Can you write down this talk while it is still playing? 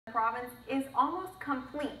province is almost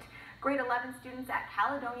complete. Grade 11 students at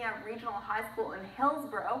Caledonia Regional High School in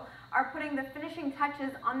Hillsborough are putting the finishing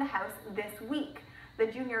touches on the house this week. The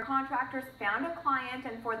junior contractors found a client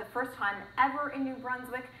and for the first time ever in New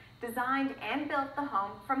Brunswick, designed and built the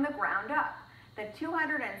home from the ground up. The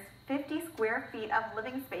 250 square feet of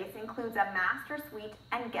living space includes a master suite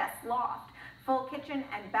and guest loft, full kitchen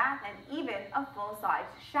and bath, and even a full-size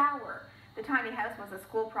shower. The tiny house was a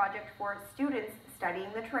school project for students studying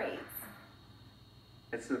the trades.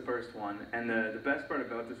 It's the first one, and the best part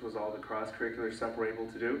about this was all the cross-curricular stuff we're able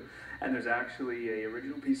to do. And there's actually a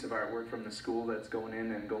original piece of artwork from the school that's going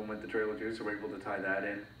in and going with the trailer too, so we're able to tie that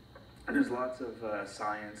in. And there's lots of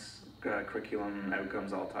science curriculum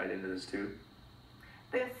outcomes all tied into this too.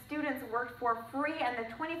 The students worked for free, and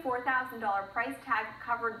the $24,000 price tag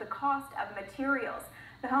covered the cost of materials.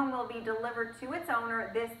 The home will be delivered to its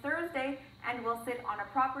owner this Thursday and will sit on a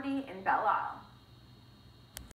property in Belle Isle.